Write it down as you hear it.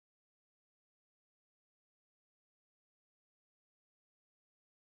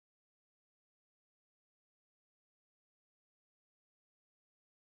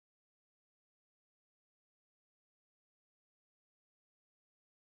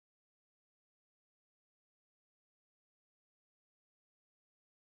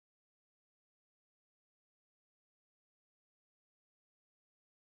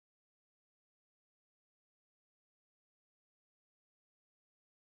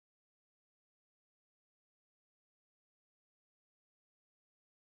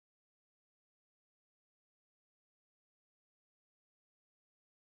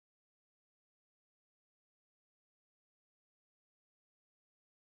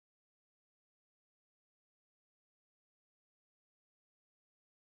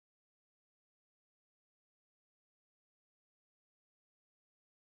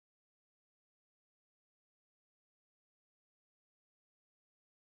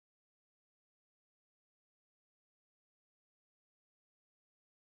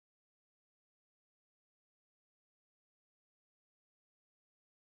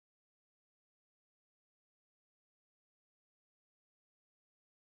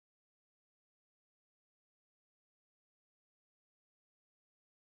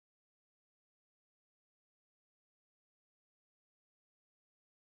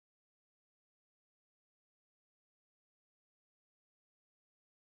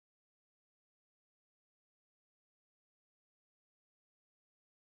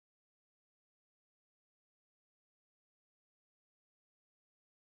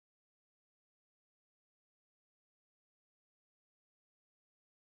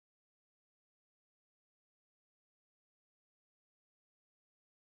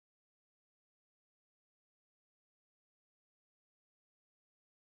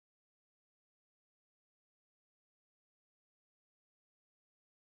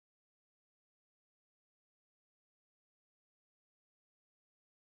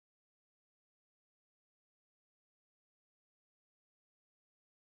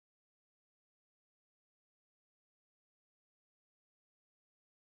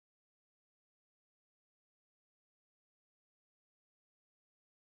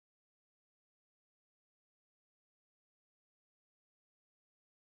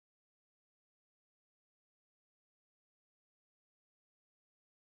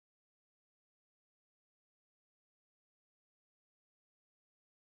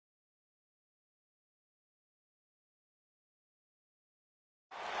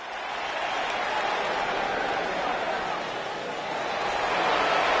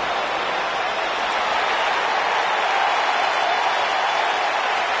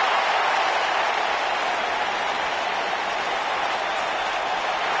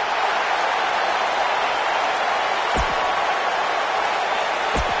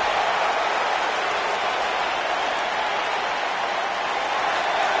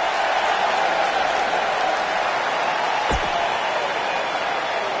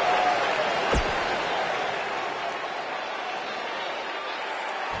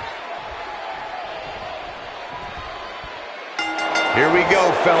Here we go,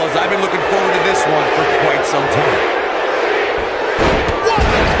 fellas. I've been looking forward to this one for quite some time. What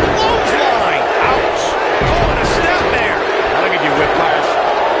a clothesline! Ouch! Oh, and a snap there. I'll give you whiplash.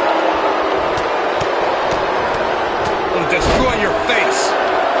 It'll destroy your face.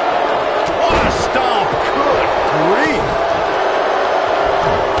 What a stomp! Good grief!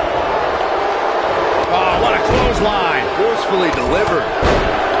 Oh, what a clothesline! Forcefully delivered.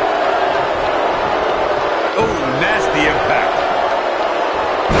 Oh, nasty impact.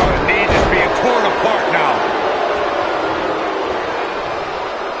 Oh, the knee is being torn apart now.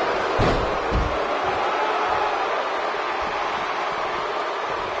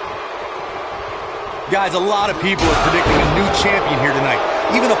 Guys, a lot of people are predicting a new champion here tonight.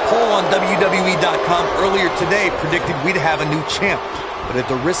 Even a poll on WWE.com earlier today predicted we'd have a new champ. But at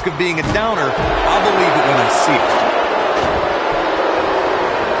the risk of being a downer, I'll believe it when I see it.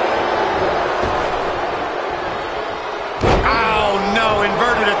 Oh, no,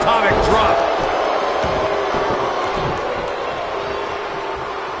 inverted atomic drop.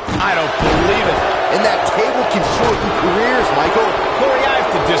 I don't believe it. And that table can shorten careers, Michael. Corey, I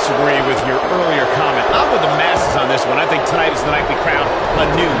have to disagree with your earlier comment. I'm with the masses on this one. I think tonight is the night we crown a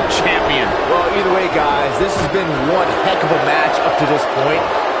new champion. Well, either way, guys, this has been one heck of a match up to this point,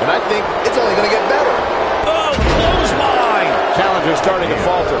 and I think it's only going to get better. Oh, clothesline! Challenger's starting to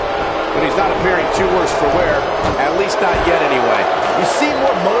falter, but he's not appearing too worse for wear, at least not yet anyway. He seemed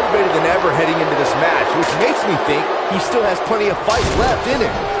more motivated than ever heading into this match, which makes me think he still has plenty of fight left in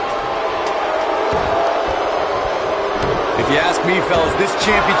him. If you ask me, fellas, this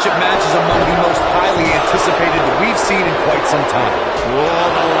championship match is among the most highly anticipated that we've seen in quite some time. Whoa,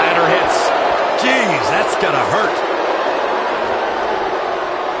 the ladder hits. Jeez, that's gonna hurt.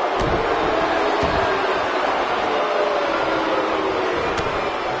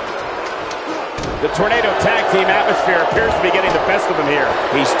 The Tornado Tag Team atmosphere appears to be getting the best of him here.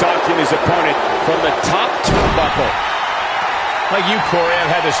 He's stalking his opponent from the top turnbuckle. Like you, Corey,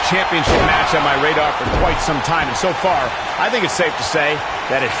 I've had this championship match on my radar for quite some time, and so far, I think it's safe to say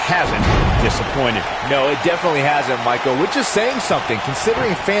that it hasn't disappointed. No, it definitely hasn't, Michael, which is saying something,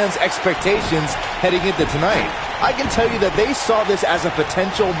 considering fans' expectations heading into tonight. I can tell you that they saw this as a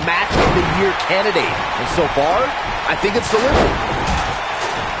potential match of the year candidate, and so far, I think it's delivered.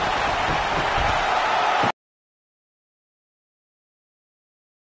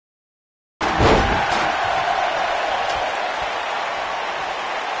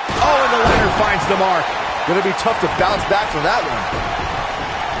 Finds the mark. Gonna be tough to bounce back from that one.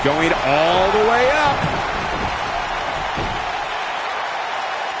 Going all the way up.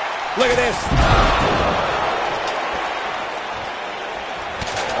 Look at this.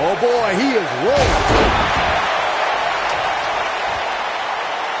 Oh boy, he is rolling.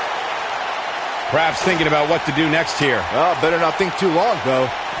 Perhaps thinking about what to do next here. Oh, better not think too long, though.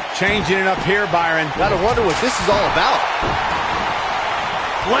 Changing it up here, Byron. Gotta wonder what this is all about.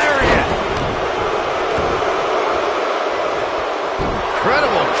 Lariat.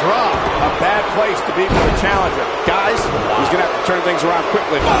 Incredible drop. A bad place to be for the challenger. Guys, he's going to have to turn things around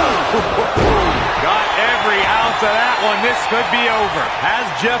quickly. Got every ounce of that one. This could be over. Has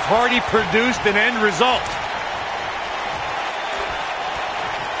Jeff Hardy produced an end result?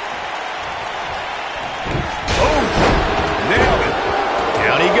 Oh, nailed it.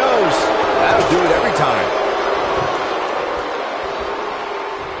 Down he goes. That'll do it every time.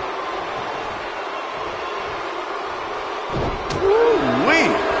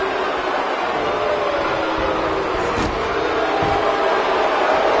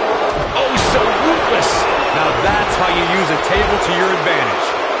 That's how you use a table to your advantage.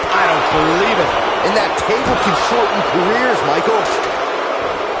 I don't believe it. And that table can shorten careers, Michael.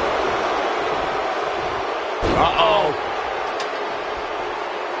 Uh-oh.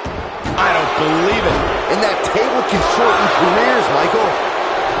 I don't believe it. And that table can shorten careers, Michael.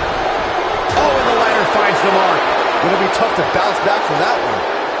 Oh, and the ladder finds the mark. Gonna be tough to bounce back from that one.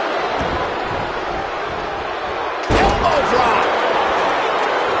 Elbow drop.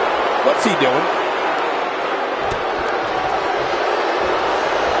 What's he doing?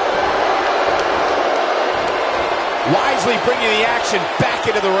 Wisely bringing the action back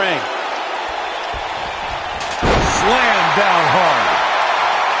into the ring. Slam down hard.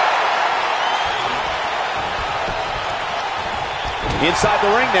 Inside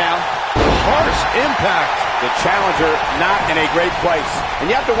the ring now. Harsh impact. The challenger not in a great place. And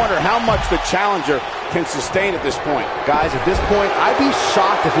you have to wonder how much the challenger can sustain at this point. Guys, at this point, I'd be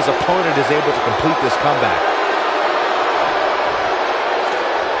shocked if his opponent is able to complete this comeback.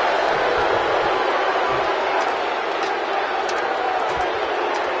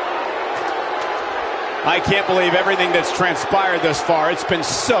 I can't believe everything that's transpired thus far. It's been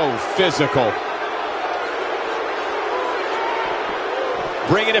so physical.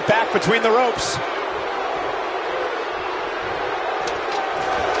 Bringing it back between the ropes.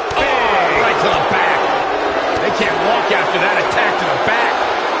 Oh, right to the back. They can't walk after that attack to the back.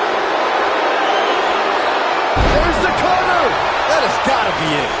 There's the cover. That has got to be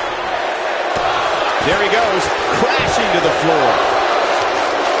it. There he goes, crashing to the floor.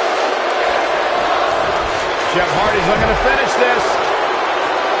 Jeff Hardy's looking to finish this.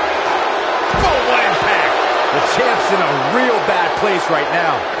 Oh, what impact. The champ's in a real bad place right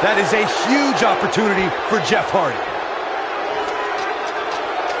now. That is a huge opportunity for Jeff Hardy.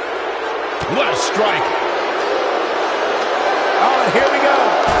 What a strike. Oh, and here we go.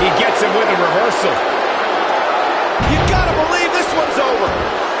 He gets him with a reversal. You gotta believe this one's over.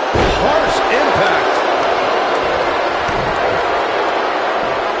 Harsh impact.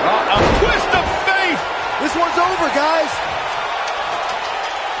 A twist of fate. This one's over, guys.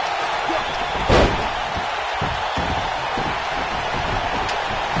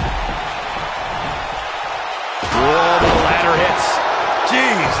 Oh, the ladder hits.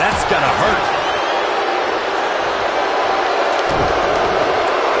 Jeez, that's gonna hurt.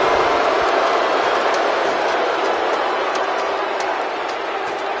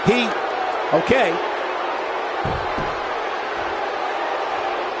 Okay.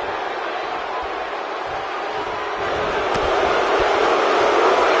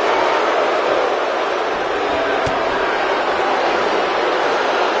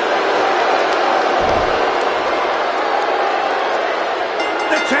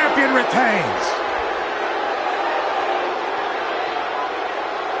 The champion retains.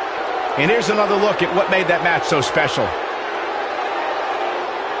 And here's another look at what made that match so special.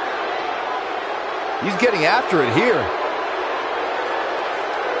 He's getting after it here.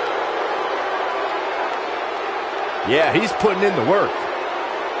 Yeah, he's putting in the work.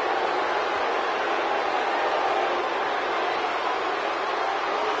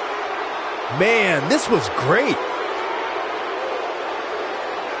 Man, this was great.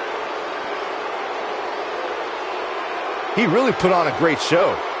 He really put on a great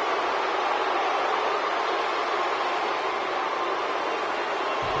show.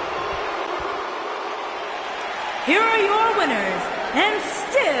 Here are your winners, and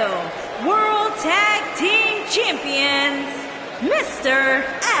still World Tag Team Champions, Mr.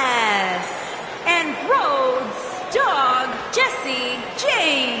 S. and Rhodes Dog Jesse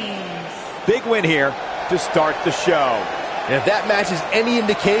James. Big win here to start the show. And if that match is any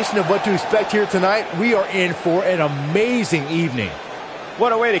indication of what to expect here tonight, we are in for an amazing evening.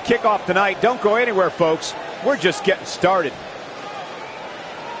 What a way to kick off tonight. Don't go anywhere, folks. We're just getting started.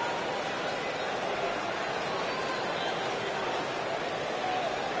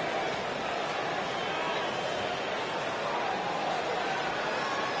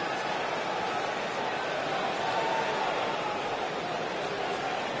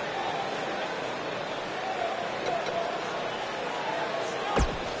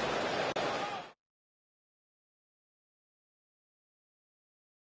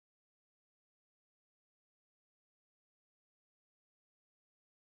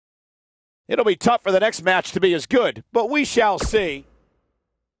 It'll be tough for the next match to be as good, but we shall see.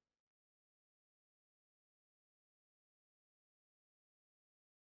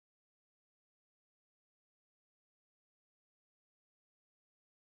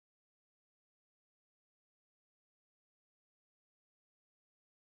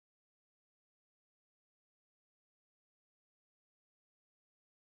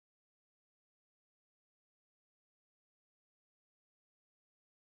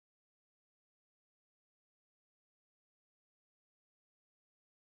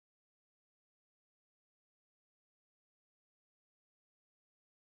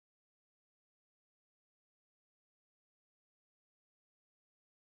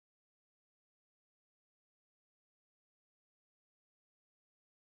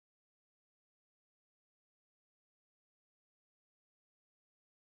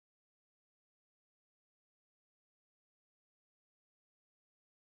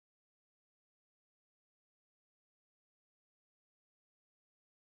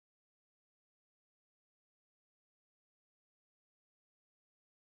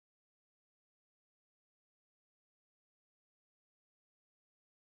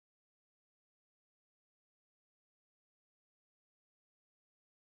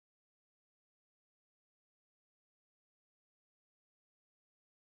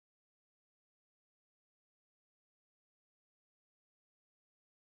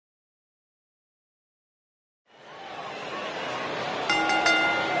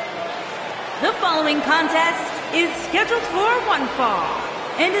 following contest is scheduled for one fall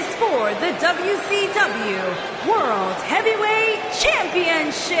and is for the WCW World Heavyweight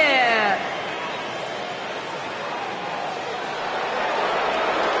Championship.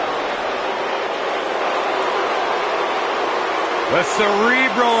 The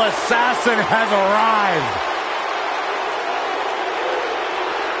Cerebral Assassin has arrived.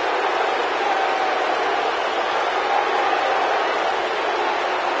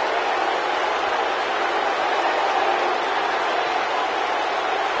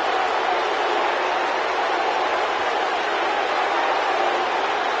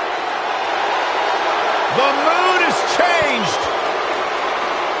 The mood has changed.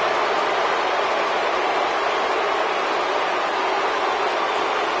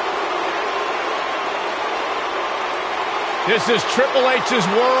 This is Triple H's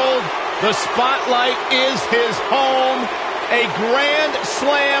world. The spotlight is his home. A Grand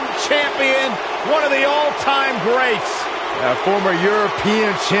Slam champion, one of the all-time greats. Former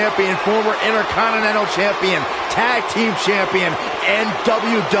European champion, former Intercontinental champion, Tag Team champion, and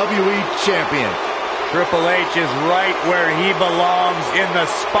WWE champion. Triple H is right where he belongs, in the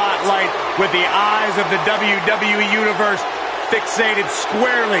spotlight, with the eyes of the WWE Universe fixated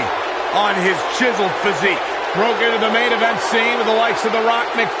squarely on his chiseled physique. Broke into the main event scene with the likes of The Rock,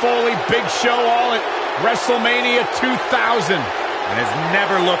 Mick Foley, Big Show, all at WrestleMania 2000. And has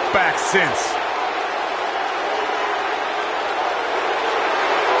never looked back since.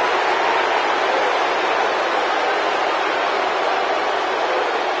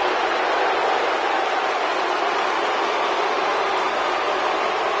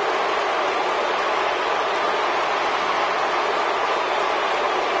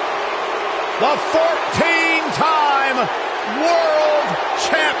 The 14-time world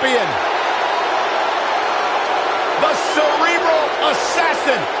champion. The Cerebral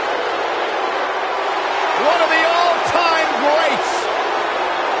Assassin. One of the all-time greats.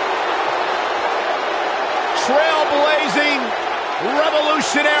 Trailblazing,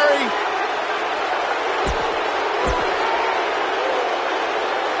 revolutionary.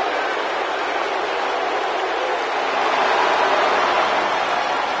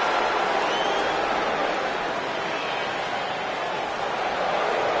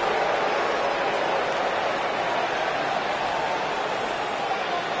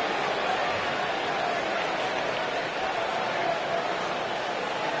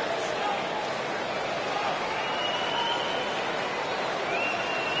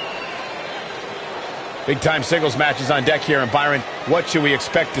 Big-time singles matches on deck here. And Byron, what should we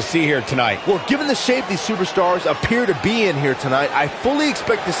expect to see here tonight? Well, given the shape these superstars appear to be in here tonight, I fully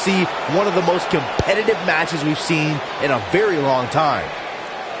expect to see one of the most competitive matches we've seen in a very long time.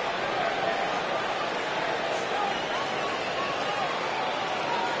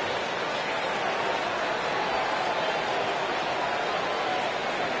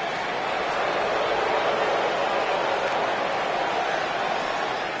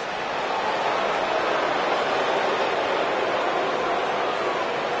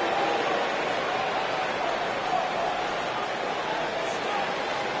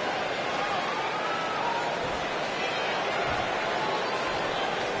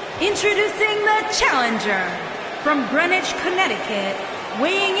 Introducing the challenger from Greenwich, Connecticut,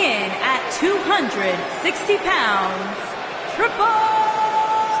 weighing in at 260 pounds, Triple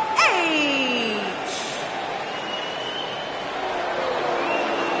H.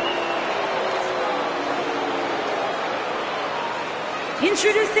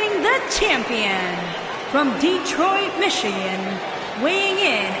 Introducing the champion from Detroit, Michigan, weighing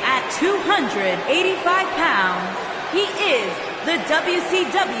in at 285 pounds, he is the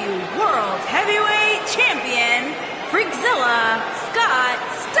WCW World Heavyweight Champion, Freakzilla Scott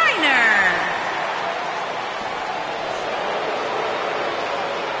Steiner.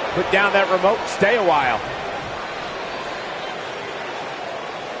 Put down that remote, stay a while.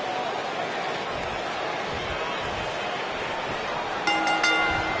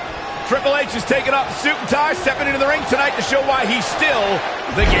 Triple H is taking off the suit and tie, stepping into the ring tonight to show why he's still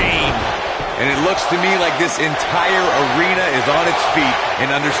the game. And it looks to me like this entire arena is on its feet, and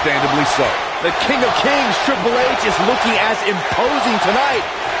understandably so. The King of Kings, Triple H, is looking as imposing tonight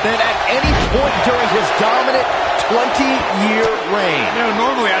than at any point during his dominant 20-year reign. You know,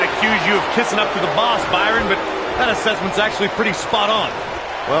 normally I'd accuse you of kissing up to the boss, Byron, but that assessment's actually pretty spot on.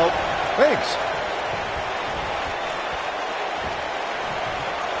 Well, thanks.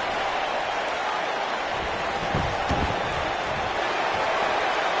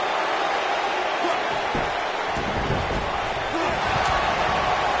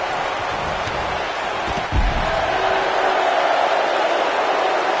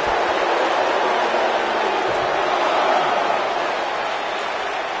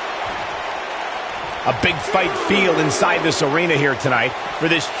 A big fight field inside this arena here tonight for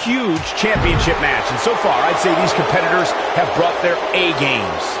this huge championship match. And so far, I'd say these competitors have brought their A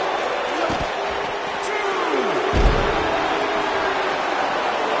games.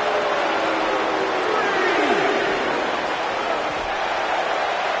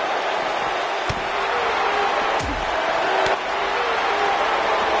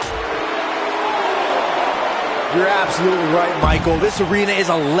 You're absolutely right, Michael. This arena is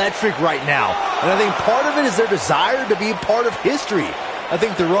electric right now. And I think part of it is their desire to be a part of history. I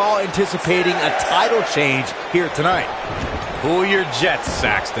think they're all anticipating a title change here tonight. Cool your jets,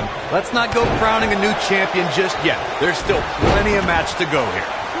 Saxton. Let's not go crowning a new champion just yet. There's still plenty of match to go here.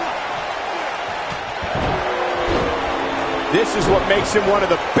 This is what makes him one of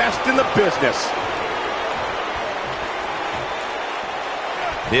the best in the business.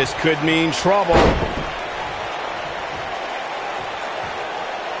 This could mean trouble.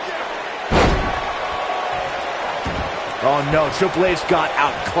 Oh no, Triple H got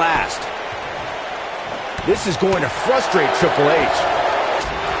outclassed. This is going to frustrate Triple H.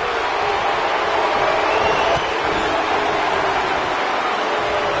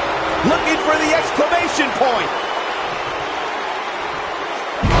 Looking for the exclamation point.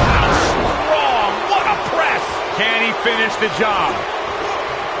 How strong! What a press! Can he finish the job?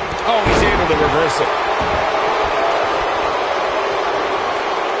 Oh, he's able to reverse it.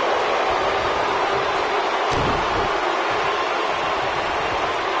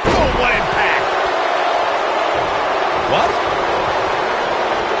 What?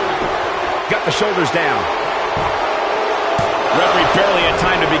 Got the shoulders down. Referee barely had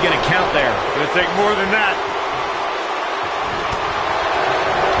time to begin a count there. Gonna take more than that.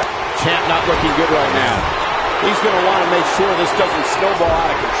 Champ not looking good right now. He's gonna want to make sure this doesn't snowball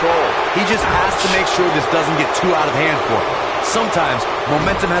out of control. He just has to make sure this doesn't get too out of hand for him. Sometimes,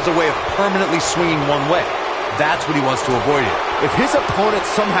 momentum has a way of permanently swinging one way. That's what he wants to avoid it. If his opponent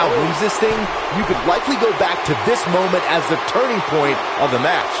somehow wins this thing, you could likely go back to this moment as the turning point of the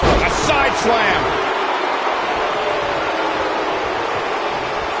match. A side slam.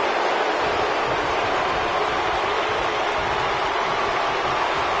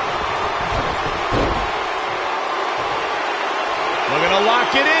 Looking to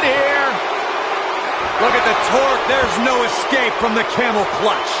lock it in here. Look at the torque. There's no escape from the camel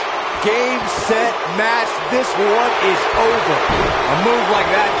clutch. Game, set, match. This one is over. A move like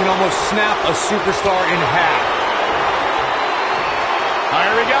that can almost snap a superstar in half.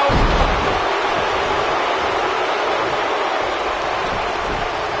 Here we go.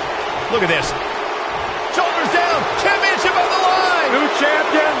 Look at this. Shoulders down. Championship on the line. New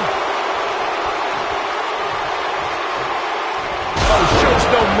champion. Oh, shows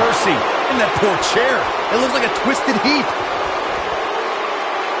no mercy. In that poor chair. It looks like a twisted heap.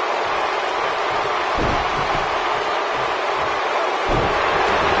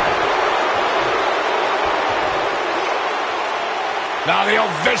 Now the old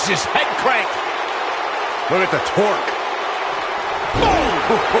vicious head crank. Look at the torque.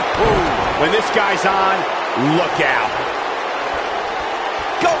 When this guy's on, look out.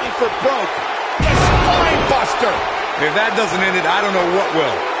 Going for broke. The spine buster. If that doesn't end it, I don't know what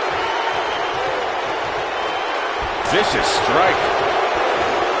will. Vicious strike.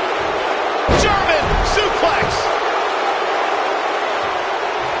 German suplex.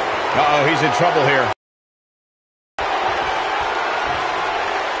 Uh-oh, he's in trouble here.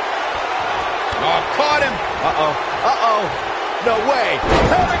 Oh, caught him. Uh-oh. Uh-oh. No way.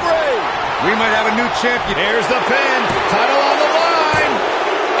 Pedigree. We might have a new champion. Here's the pin. Title on the line.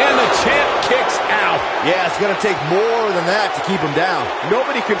 And the champ kicks out. Yeah, it's going to take more than that to keep him down.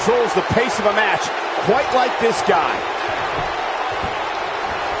 Nobody controls the pace of a match quite like this guy.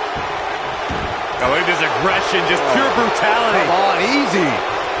 Oh, look at this aggression, just pure brutality. Come on, easy.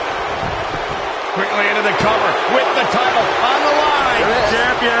 Quickly into the cover with the title on the line.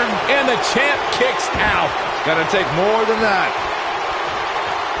 Champion. And the champ kicks out. It's going to take more than that.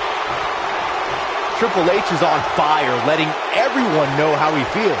 Triple H is on fire, letting everyone know how he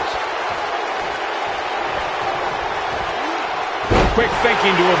feels. Quick thinking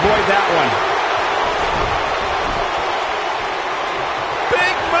to avoid that one.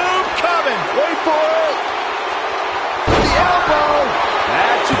 Big move coming. Wait for it. The elbow.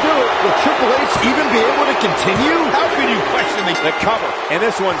 That should do it. Will Triple H even be able to continue? How can you question The cover. And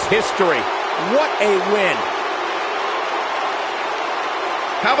this one's history. What a win.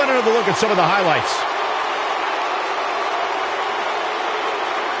 How about another look at some of the highlights?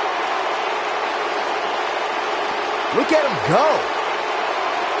 Look at him go.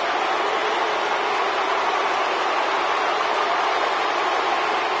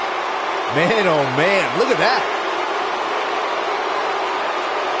 Man, oh man, look at that.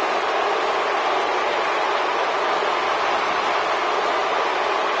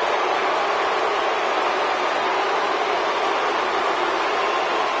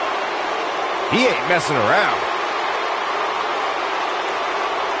 He ain't messing around.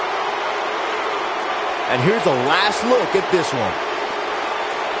 And here's the last look at this one.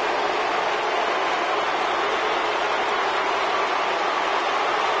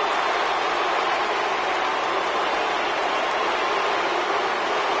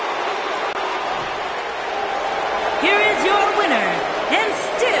 Here is your winner, and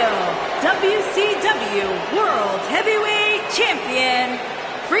still WCW World Heavyweight Champion,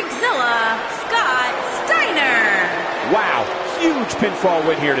 Freakzilla Scott Steiner. Wow, huge pinfall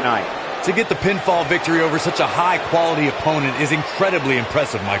win here tonight. To get the pinfall victory over such a high-quality opponent is incredibly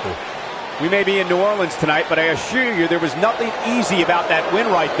impressive, Michael. We may be in New Orleans tonight, but I assure you there was nothing easy about that win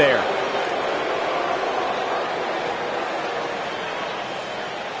right there.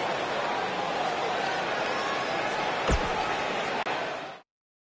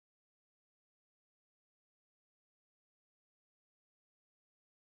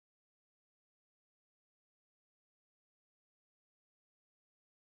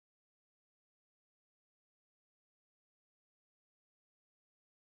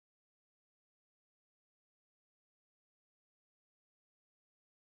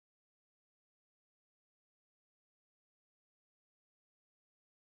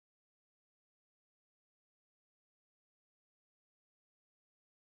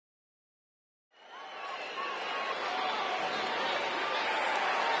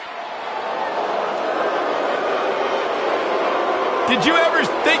 Did you ever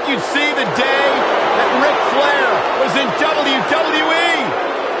think you'd see the day that Ric Flair was in WWE?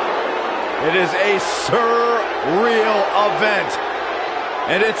 It is a surreal event.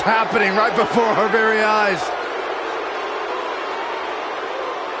 And it's happening right before our very eyes.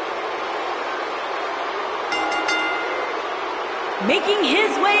 Making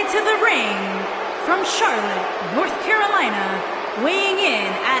his way to the ring from Charlotte, North Carolina, weighing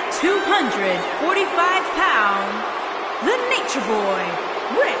in at 245 pounds, the Nature Boy,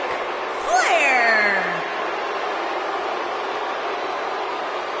 Ric Flair.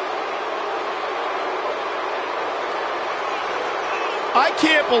 I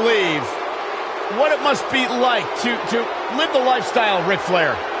can't believe what it must be like to live the lifestyle of Ric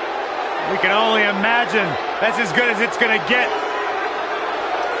Flair. We can only imagine. That's as good as it's going to get.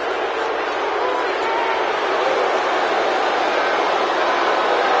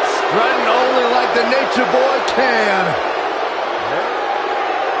 Strutting only like the Nature Boy can.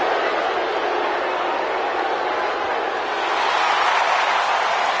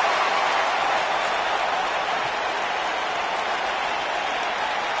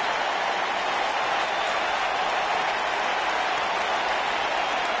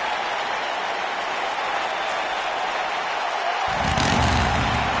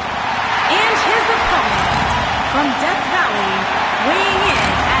 And his opponent from Death Valley, weighing in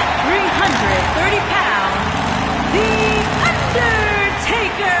at 330 pounds, The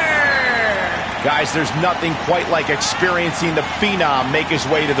Undertaker. Guys, there's nothing quite like experiencing the Phenom make his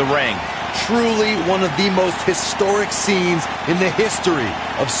way to the ring. Truly one of the most historic scenes in the history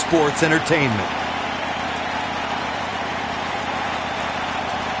of sports entertainment.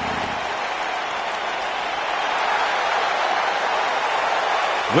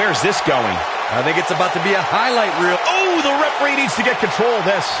 Where's this going? I think it's about to be a highlight reel. Oh, the referee needs to get control of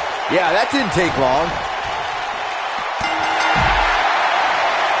this. Yeah, that didn't take long.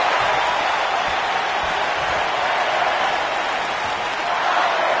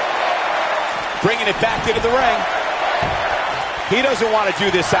 Bringing it back into the ring. He doesn't want to do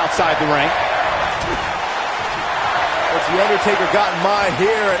this outside the ring. What's the Undertaker got in mind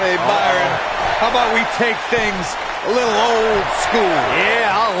here? Hey, Byron, how about we take things a little old school?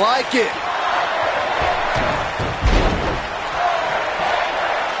 Yeah, I like it.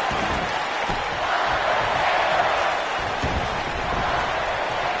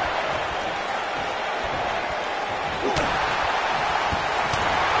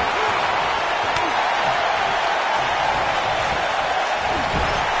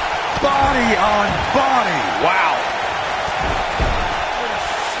 Body on body. Wow.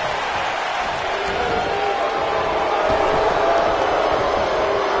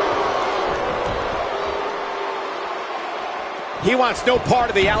 He wants no part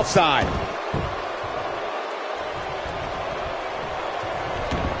of the outside.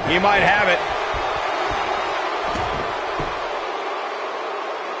 He might have it.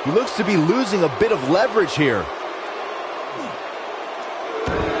 He looks to be losing a bit of leverage here.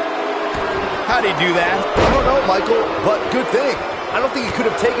 How'd he do that? I don't know, Michael, but good thing. I don't think he could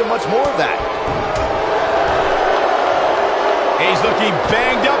have taken much more of that. He's looking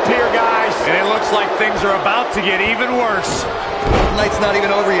banged up here, guys. And it looks like things are about to get even worse. Night's not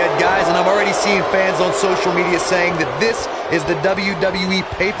even over yet, guys, and I'm already seeing fans on social media saying that this is the WWE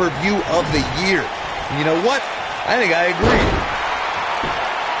pay-per-view of the year. And you know what? I think I agree.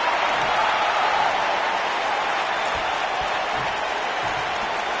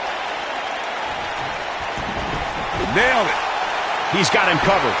 Nailed it. He's got him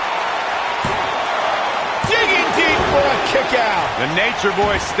covered. Digging deep for a kick out. The Nature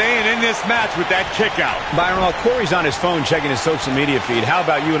Boy staying in this match with that kick out. Byron, while Corey's on his phone checking his social media feed, how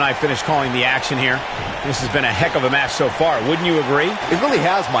about you and I finish calling the action here? This has been a heck of a match so far. Wouldn't you agree? It really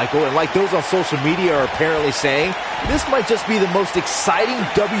has, Michael, and like those on social media are apparently saying, this might just be the most exciting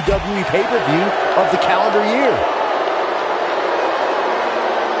WWE pay-per-view of the calendar year.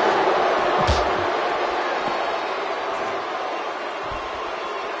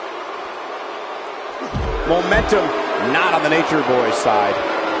 Momentum not on the Nature Boy's side.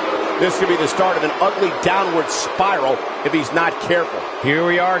 This could be the start of an ugly downward spiral if he's not careful. Here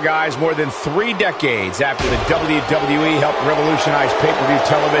we are, guys, more than 3 decades after the WWE helped revolutionize pay-per-view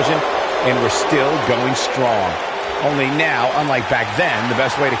television, and we're still going strong. Only now, unlike back then, the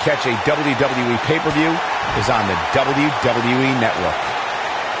best way to catch a WWE pay-per-view is on the WWE Network.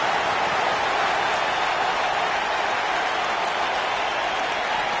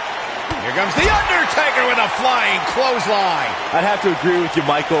 Here comes The Undertaker with a flying clothesline. I'd have to agree with you,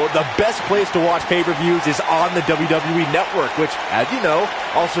 Michael. The best place to watch pay-per-views is on the WWE Network, which, as you know,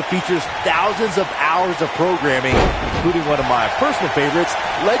 also features thousands of hours of programming, including one of my personal favorites,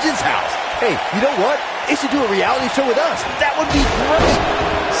 Legends House. Hey, you know what? They should do a reality show with us. That would be great.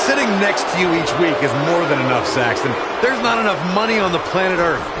 Sitting next to you each week is more than enough, Saxton. There's not enough money on the planet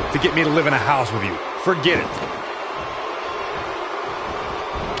Earth to get me to live in a house with you. Forget it.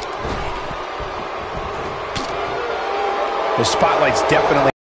 The spotlight's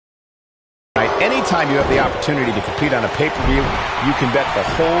definitely right. Anytime you have the opportunity to compete on a pay-per-view, you can bet the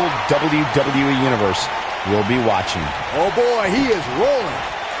whole WWE Universe will be watching. Oh boy, he is rolling.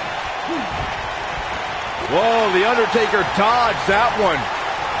 Whoa, The Undertaker dodged that one.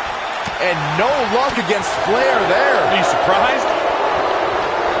 And no luck against Flair there. Are you surprised?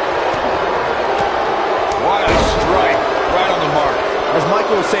 What a strike. Right on the mark. As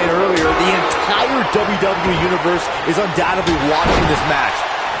Michael was saying earlier, the entire WWE Universe is undoubtedly watching this match.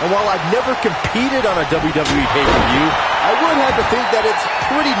 And while I've never competed on a WWE pay-per-view, I would have to think that it's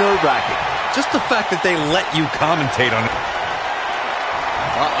pretty nerve-wracking. Just the fact that they let you commentate on it.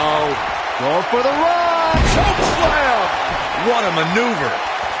 Uh-oh. Going for the run. Choke slam. What a maneuver.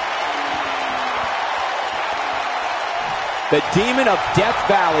 The Demon of Death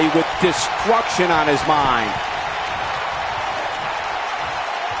Valley with destruction on his mind.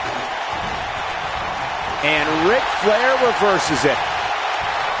 And Ric Flair reverses it.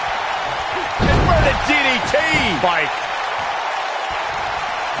 Inverted DDT! Spike.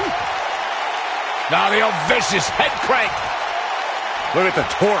 Now the old vicious head crank. Look at the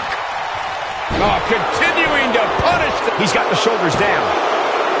torque. Oh, continuing to punish. He's got the shoulders down.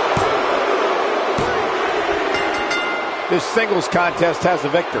 This singles contest has a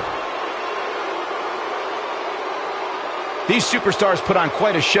victor. These superstars put on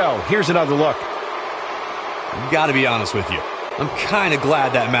quite a show. Here's another look. Gotta be honest with you. I'm kind of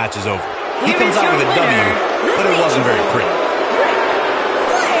glad that match is over. He Here comes is out your with a winner, W, but it wasn't very pretty.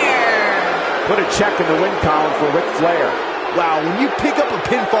 Flair. Put a check in the win column for Ric Flair. Wow, when you pick up a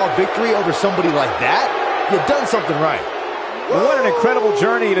pinfall victory over somebody like that, you've done something right. Well, what an incredible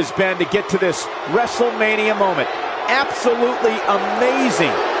journey it has been to get to this WrestleMania moment. Absolutely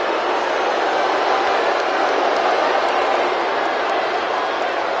amazing.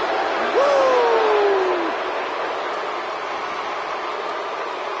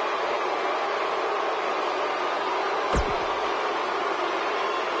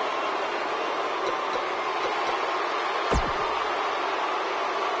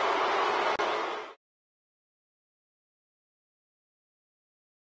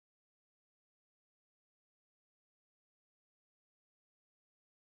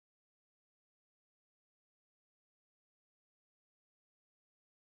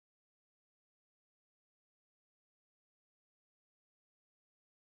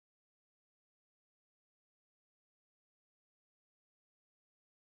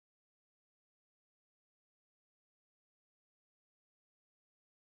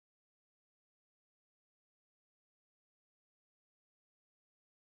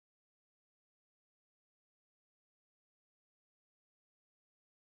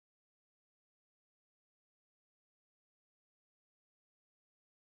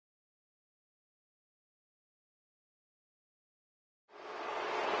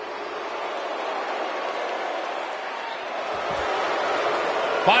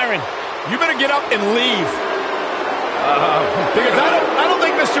 Byron, you better get up and leave. Because I don't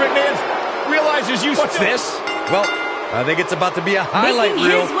think Mr. McMahon realizes you. What's this? Well, I think it's about to be a highlight Making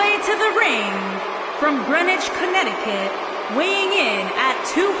reel. his way to the ring from Greenwich, Connecticut, weighing in at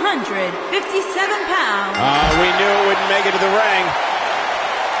 257 pounds. We knew it wouldn't make it to the ring.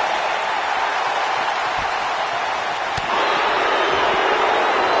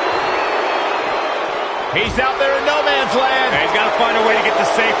 He's out there in no man's land. He's got to find a way to get to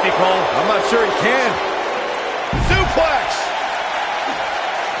safety, Cole. I'm not sure he can. Suplex.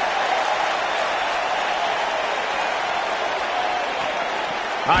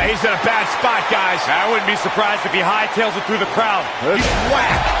 He's in a bad spot, guys. I wouldn't be surprised if he hightails it through the crowd.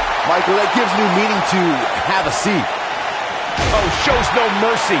 Whack! Michael, that gives new meaning to have a seat. Oh, shows no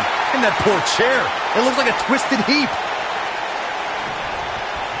mercy. And that poor chair. It looks like a twisted heap.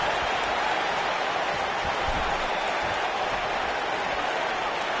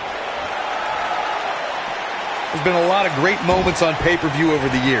 There's been a lot of great moments on pay-per-view over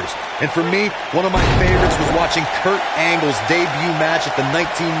the years. And for me, one of my favorites was watching Kurt Angle's debut match at the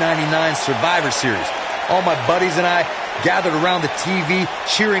 1999 Survivor Series. All my buddies and I gathered around the TV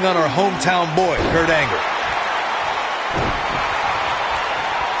cheering on our hometown boy, Kurt Angle.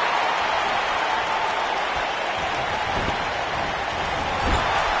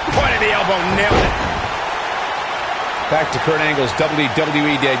 Point of the elbow, nailed it. Back to Kurt Angle's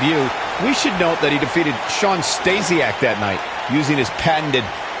WWE debut. We should note that he defeated Shawn Stasiak that night using his patented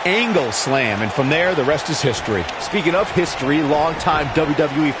Angle Slam, and from there, the rest is history. Speaking of history, longtime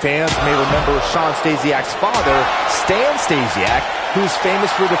WWE fans may remember Shawn Stasiak's father, Stan Stasiak, who's famous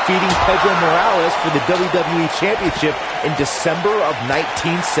for defeating Pedro Morales for the WWE Championship in December of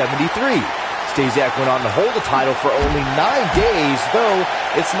 1973. Stasiak went on to hold the title for only 9 days, though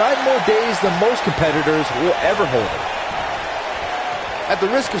it's 9 more days than most competitors will ever hold it. At the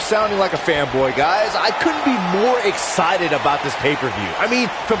risk of sounding like a fanboy, guys, I couldn't be more excited about this pay-per-view. I mean,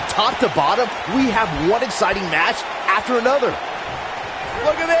 from top to bottom, we have one exciting match after another.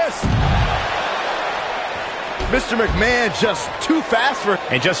 Look at this! Mr. McMahon just too fast for...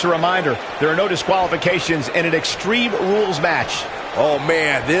 And just a reminder, there are no disqualifications in an Extreme Rules match. Oh,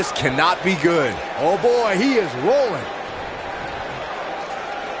 man, this cannot be good. Oh, boy, he is rolling.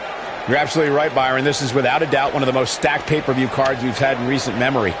 You're absolutely right, Byron. This is without a doubt one of the most stacked pay-per-view cards we've had in recent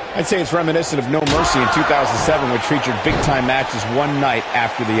memory. I'd say it's reminiscent of No Mercy in 2007, which featured big-time matches one night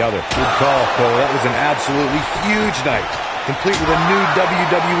after the other. Good call, Cole. That was an absolutely huge night, complete with a new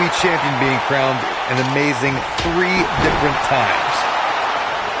WWE champion being crowned an amazing 3 different times.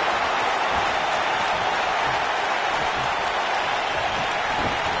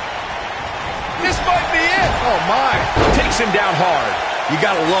 This might be it. Oh, my. Takes him down hard. You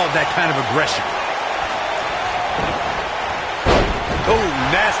gotta love that kind of aggression. Oh,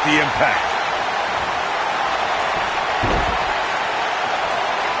 nasty impact.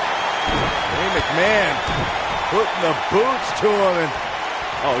 Hey, McMahon putting the boots to him, and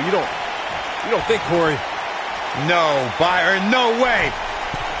you don't think, Corey? No, Byron, no way.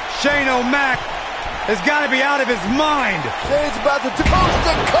 Shane O'Mac has got to be out of his mind. Shane's about to coast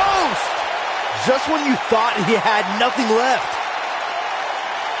to coast. Just when you thought he had nothing left.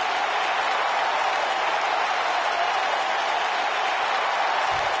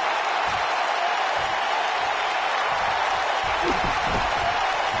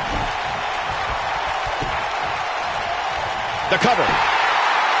 The cover.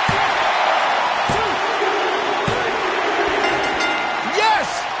 Yes!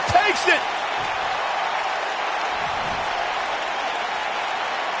 Takes it!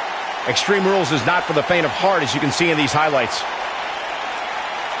 Extreme Rules is not for the faint of heart, as you can see in these highlights.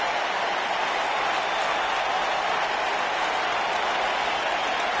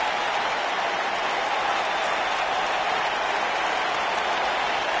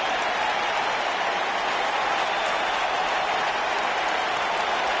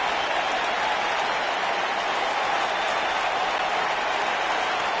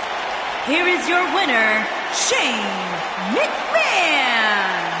 Here is your winner, Shane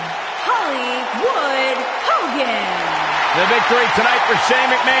McMahon, Hollywood Hogan. The victory tonight for Shane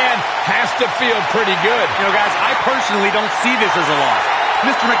McMahon has to feel pretty good. You know, guys, I personally don't see this as a loss.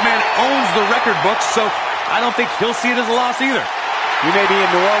 Mr. McMahon owns the record books, so I don't think he'll see it as a loss either. You may be in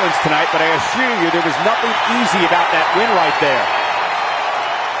New Orleans tonight, but I assure you there was nothing easy about that win right there.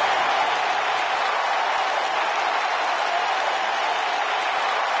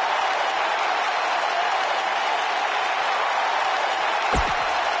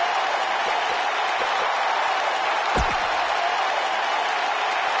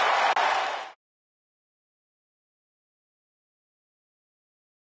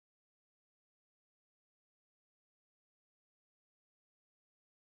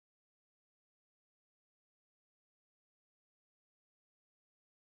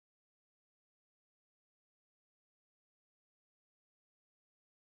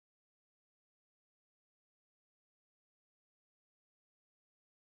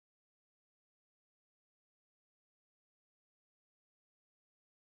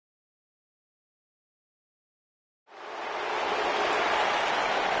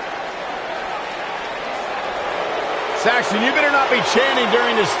 Saxton, you better not be chanting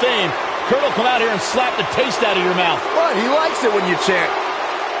during this theme. Kurt will come out here and slap the taste out of your mouth. What? He likes it when you chant.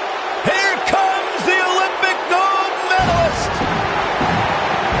 Here comes the Olympic gold medalist.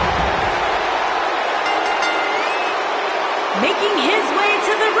 Making his way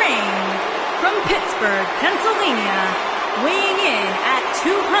to the ring from Pittsburgh, Pennsylvania, weighing in at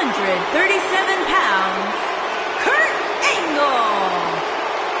 237 pounds, Kurt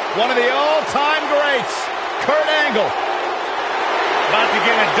Angle. One of the all-time greats, Kurt Angle. About to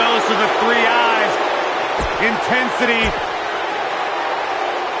get a dose of the 3 eyes. Intensity.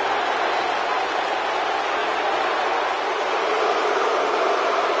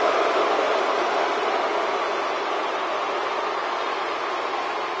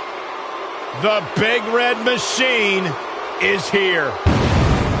 The Big Red Machine is here.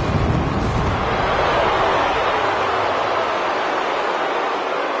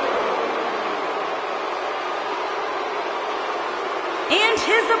 And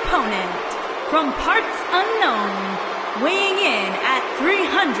his opponent, from parts unknown, weighing in at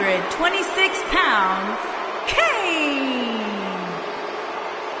 326 pounds, Kane.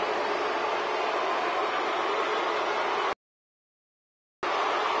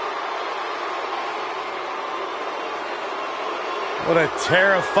 What a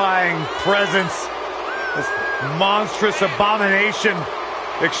terrifying presence. This monstrous abomination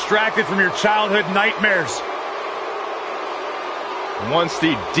extracted from your childhood nightmares. Once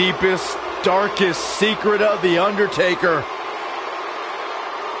the deepest, darkest secret of The Undertaker.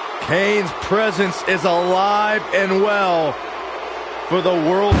 Kane's presence is alive and well for the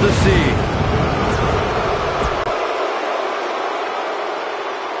world to see.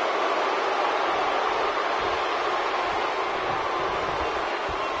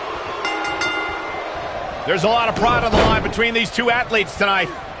 There's a lot of pride on the line between these two athletes tonight.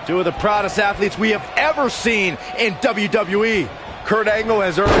 Two of the proudest athletes we have ever seen in WWE. Kurt Angle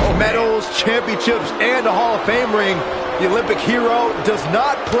has earned medals, championships, and a Hall of Fame ring. The Olympic hero does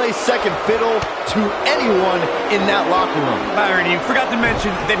not play second fiddle to anyone in that locker room. Byron, you forgot to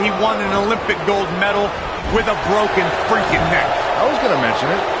mention that he won an Olympic gold medal with a broken freaking neck. I was going to mention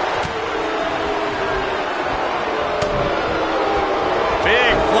it.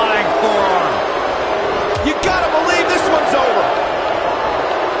 Big flying forearm. You gotta believe this one's over.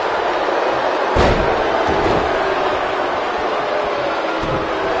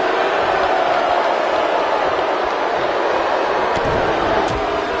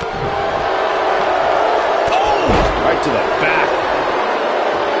 Oh! Right to the back.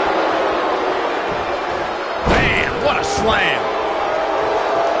 Man, what a slam.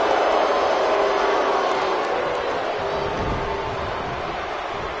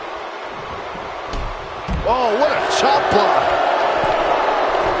 Oh, what a chop block.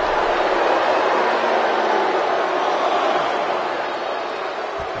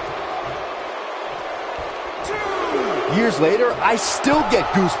 Years later, I still get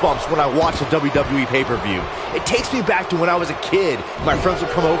goosebumps when I watch a WWE pay-per-view. It takes me back to when I was a kid. My friends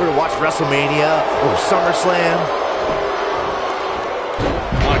would come over to watch Wrestlemania or SummerSlam.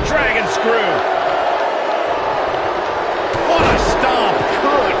 A dragon screw. What a stomp.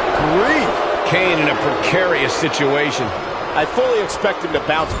 Good grief. Kane in a precarious situation. I fully expect him to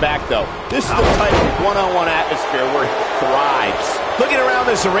bounce back, though. This is the type of one-on-one atmosphere where he thrives. Looking around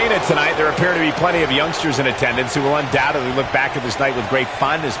this arena tonight, there appear to be plenty of youngsters in attendance who will undoubtedly look back at this night with great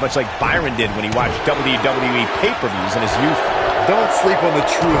fondness, much like Byron did when he watched WWE pay-per-views in his youth. Don't sleep on the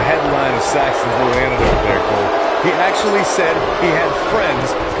true headline of Saxton's little anecdote there, Cole. He actually said he had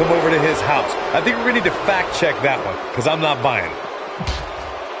friends come over to his house. I think we're going to need to fact-check that one, because I'm not buying it.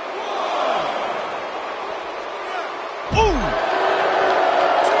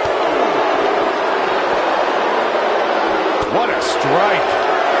 What a strike.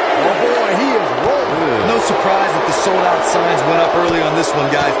 Oh, boy, he is rolling. No surprise that the sold-out signs went up early on this one,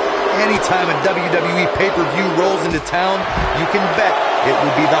 guys. Anytime a WWE pay-per-view rolls into town, you can bet it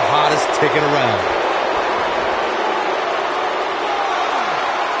will be the hottest ticket around.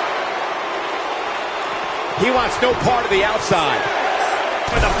 He wants no part of the outside.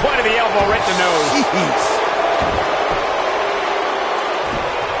 With the point of the elbow right in the nose. Jeez.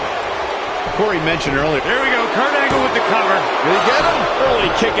 Corey mentioned earlier. Here we go, Kurt Angle with the cover. Did he get him? Early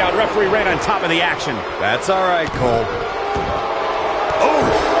kick out, referee right on top of the action. That's all right, Cole. Oh!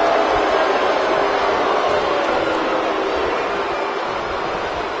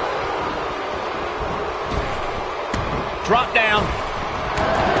 Drop down.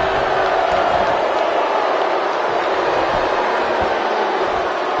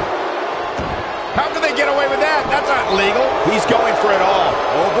 How can they get away with that? That's not legal. He's going for it all.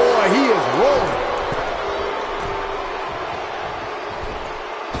 Oh, boy, he is rolling.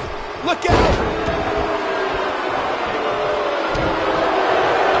 Look out!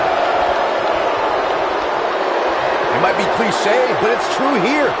 It might be cliche, but it's true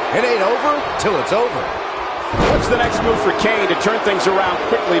here. It ain't over till it's over. What's the next move for Kane to turn things around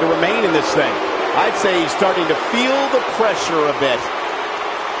quickly to remain in this thing? I'd say he's starting to feel the pressure a bit.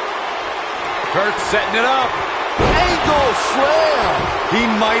 Kurt setting it up. Angle slam. He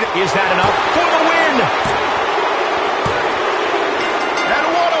might. Is that enough for the win? And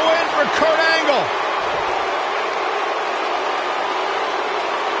what a win for Kurt Angle.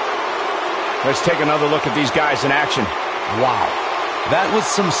 Let's take another look at these guys in action. Wow. That was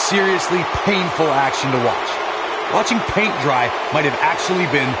some seriously painful action to watch. Watching paint dry might have actually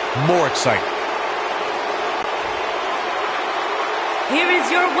been more exciting. Here is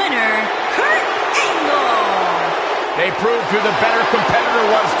your winner, Kurt Angle. They proved who the better competitor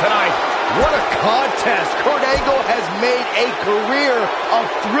was tonight. What a contest. Kurt Angle has made a career of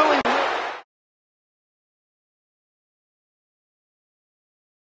thrilling.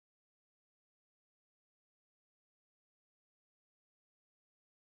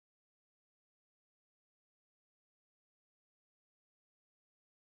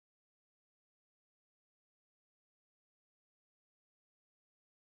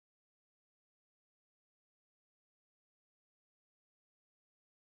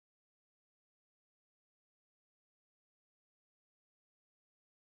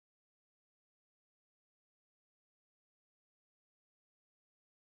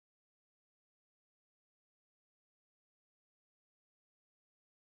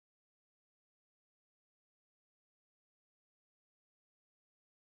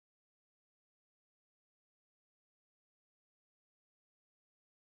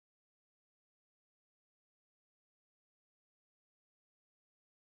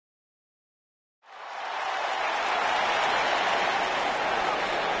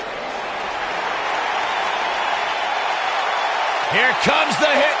 Here comes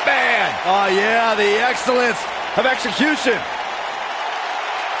the Hitman. Oh, yeah, the excellence of execution.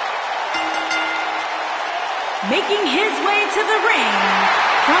 Making his way to the ring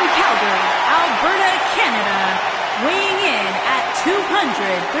from Calgary, Alberta, Canada, weighing in at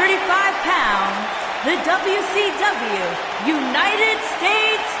 235 pounds, the WCW United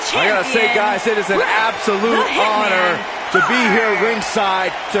States Champion. I gotta say, guys, it is an absolute honor to be here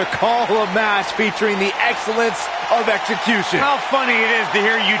ringside to call a match featuring the excellence of execution. How funny it is to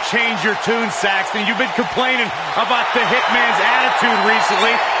hear you change your tune, Saxton. You've been complaining about the Hitman's attitude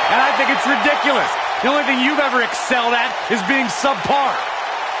recently, and I think it's ridiculous. The only thing you've ever excelled at is being subpar.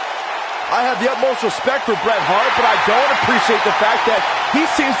 I have the utmost respect for Bret Hart, but I don't appreciate the fact that he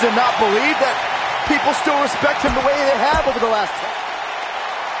seems to not believe that people still respect him the way they have over the last 10.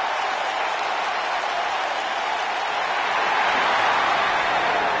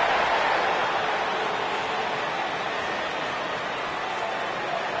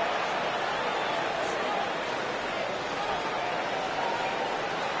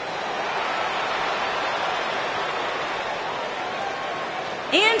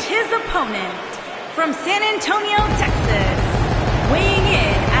 And his opponent from San Antonio, Texas, weighing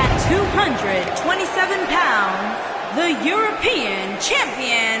in at 227 pounds, the European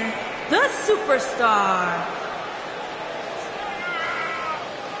Champion, the Superstar.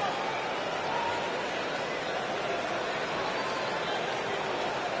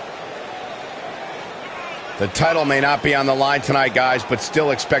 The title may not be on the line tonight, guys, but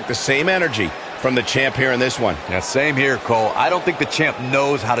still expect the same energy from the champ here in this one. Yeah, same here, Cole. I don't think the champ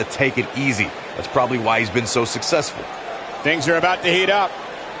knows how to take it easy. That's probably why he's been so successful. Things are about to heat up.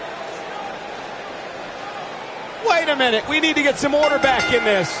 Wait a minute. We need to get some order back in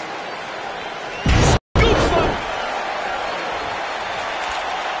this.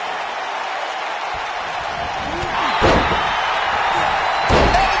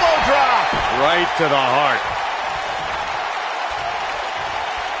 Elbow drop. Right to the heart.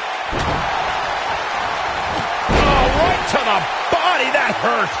 To the body, that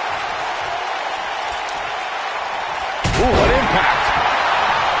hurt. Ooh, what impact.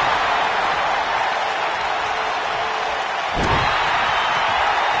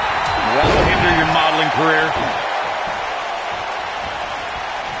 That will hinder your modeling career.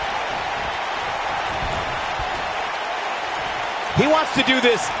 He wants to do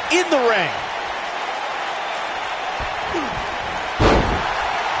this in the ring.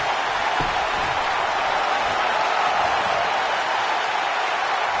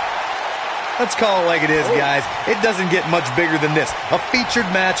 Let's call it like it is, guys. It doesn't get much bigger than this. A featured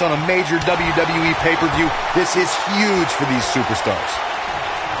match on a major WWE pay-per-view. This is huge for these superstars.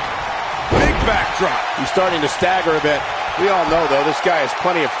 Big backdrop. He's starting to stagger a bit. We all know, though, this guy has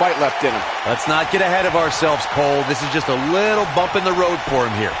plenty of fight left in him. Let's not get ahead of ourselves, Cole. This is just a little bump in the road for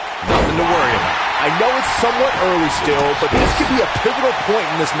him here. Nothing to worry about. I know it's somewhat early still, but this could be a pivotal point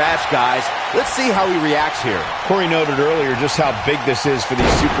in this match, guys. Let's see how he reacts here. Corey noted earlier just how big this is for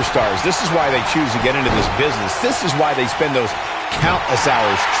these superstars. This is why they choose to get into this business. This is why they spend those countless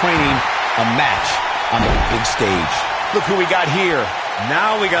hours training a match on the big stage. Look who we got here.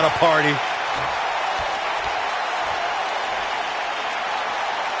 Now we got a party.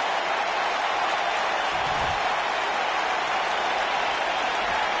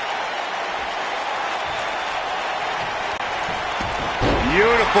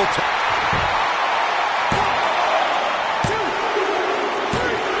 Beautiful.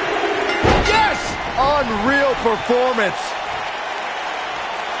 Yes! Unreal performance.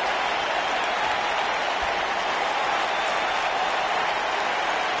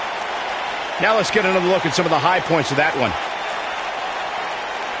 Now let's get another look at some of the high points of that one.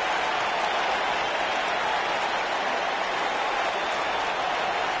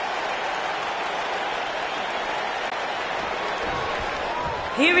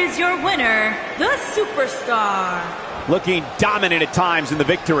 Here is your winner, the Superstar. Looking dominant at times in the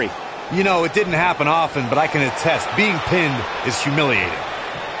victory. You know, it didn't happen often, but I can attest, being pinned is humiliating.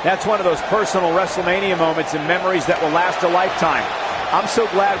 That's one of those personal WrestleMania moments and memories that will last a lifetime. I'm so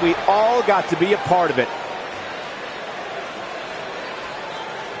glad we all got to be a part of it.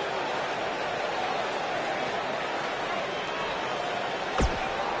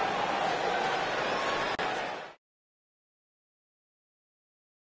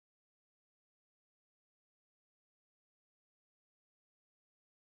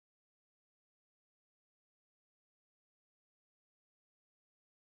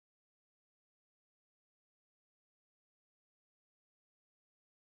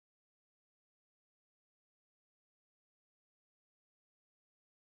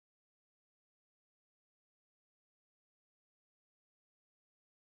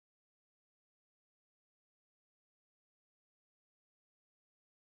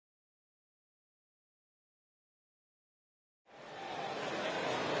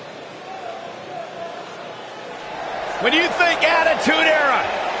 When you think Attitude Era,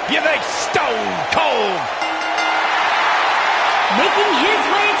 you think Stone Cold. Making his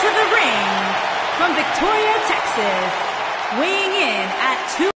way to the ring from Victoria, Texas, weighing in at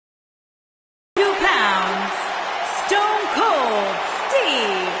 202 pounds, Stone Cold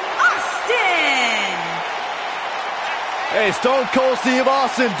Steve Austin. Hey, Stone Cold Steve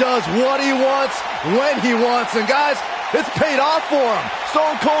Austin does what he wants, when he wants, and guys, it's paid off for him.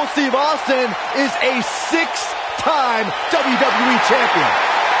 Stone Cold Steve Austin is a six-time WWE champion.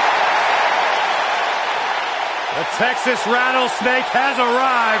 The Texas Rattlesnake has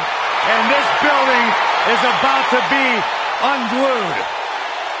arrived, and this building is about to be unglued.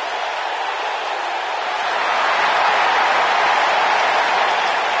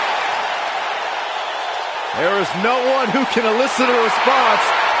 There is no one who can elicit a response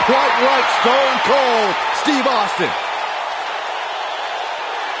quite like Stone Cold Steve Austin.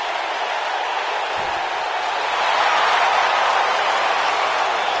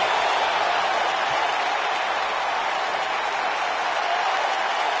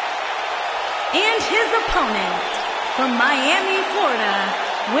 And his opponent from Miami, Florida,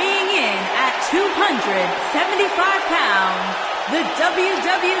 weighing in at 275 pounds, the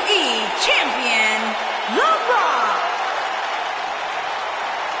WWE Champion, The Rock.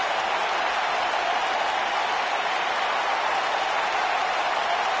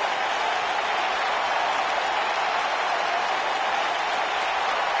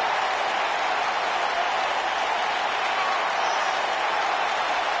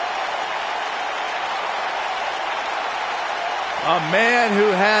 A man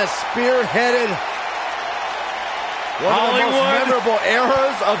who has spearheaded one of the most memorable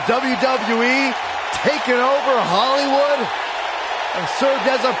eras of WWE, taken over Hollywood, and served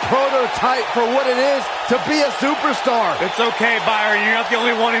as a prototype for what it is to be a superstar. It's okay, Byron. You're not the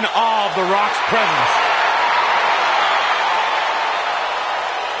only one in awe of The Rock's presence.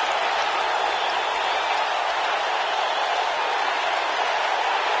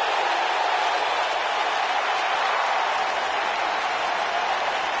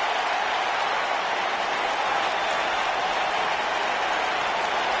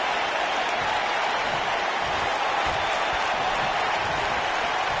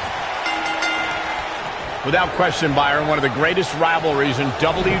 Without question, Byron, one of the greatest rivalries in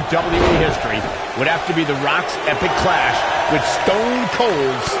WWE history would have to be The Rock's epic clash with Stone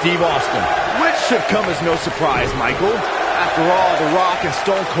Cold Steve Austin. Which should come as no surprise, Michael. After all, The Rock and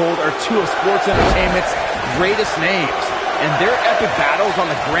Stone Cold are two of sports entertainment's greatest names. and their epic battles on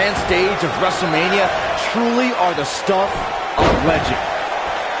the grand stage of Wrestlemania truly are the stuff of legend.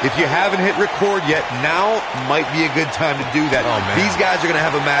 If you haven't hit record yet, now might be a good time to do that. Oh, man. These guys are going to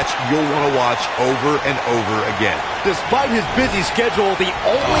have a match you'll want to watch over and over again. Despite his busy schedule, the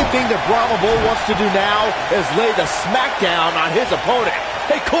only thing that Brahma Bull wants to do now is lay the smackdown on his opponent.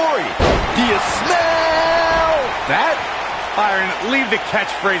 Hey, Corey, do you smell that? Byron, leave the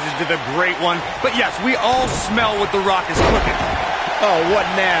catchphrases to the great one. But yes, we all smell what The Rock is cooking. Oh, what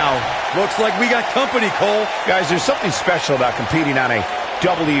now? Looks like we got company, Cole. Guys, there's something special about competing on a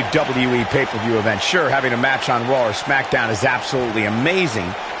WWE pay-per-view event. Sure, having a match on Raw or SmackDown is absolutely amazing,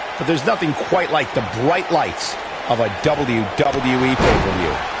 but there's nothing quite like the bright lights of a WWE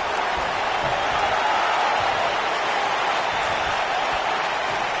pay-per-view.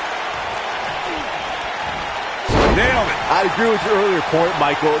 Nailed it. I'd agree with your earlier point,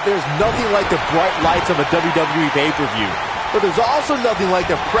 Michael. There's nothing like the bright lights of a WWE pay-per-view. But there's also nothing like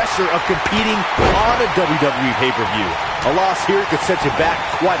the pressure of competing on a WWE pay-per-view. A loss here could set you back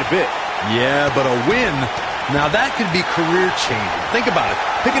quite a bit. Yeah, but a win, now that could be career-changing. Think about it.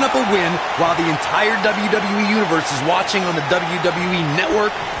 Picking up a win while the entire WWE Universe is watching on the WWE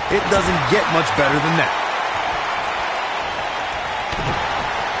Network, it doesn't get much better than that.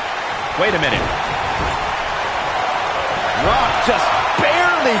 Wait a minute. Rock just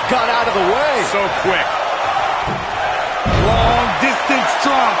barely got out of the way. So quick. Long distance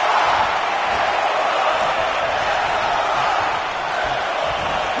drop.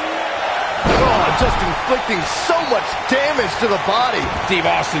 Oh, just inflicting so much damage to the body. Steve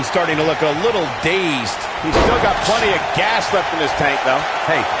Austin starting to look a little dazed. He's still got plenty of gas left in his tank, though.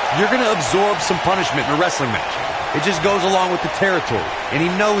 Hey, you're going to absorb some punishment in a wrestling match. It just goes along with the territory, and he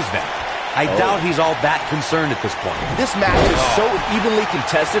knows that. I doubt he's all that concerned at this point. This match is so evenly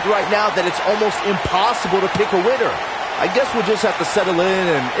contested right now that it's almost impossible to pick a winner. I guess we'll just have to settle in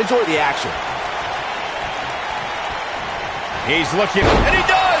and enjoy the action. He's looking, and he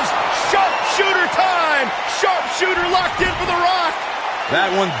does! Sharpshooter time! Sharpshooter locked in for The Rock!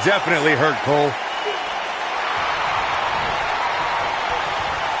 That one definitely hurt, Cole.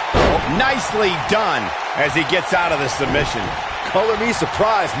 Nicely done as he gets out of the submission. Color me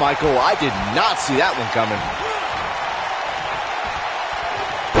surprised, Michael. I did not see that one coming.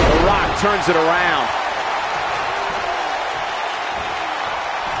 The Rock turns it around.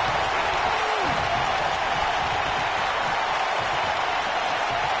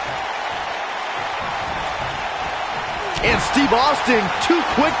 And Steve Austin too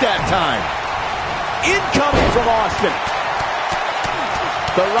quick that time. Incoming from Austin.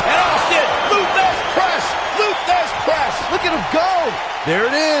 The Rock. And Austin, Luthez press! Luthez press! Look at him go. There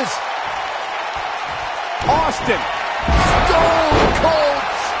it is. Austin. Stone Cold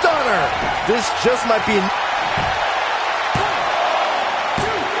Stunner. This just might be...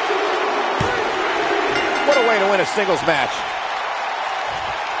 What a way to win a singles match.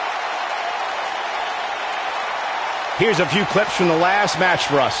 Here's a few clips from the last match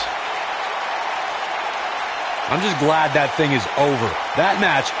for us. I'm just glad that thing is over. That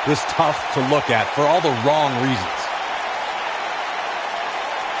match was tough to look at for all the wrong reasons.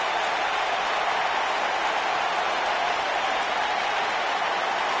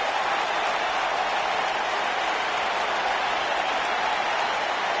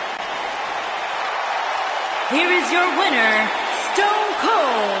 Here is your winner, Stone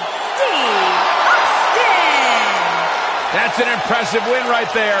Cold Steve Austin. That's an impressive win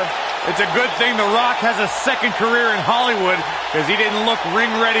right there. It's a good thing The Rock has a second career in Hollywood because he didn't look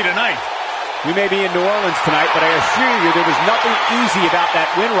ring ready tonight. We may be in New Orleans tonight, but I assure you there was nothing easy about that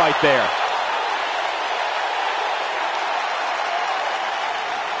win right there.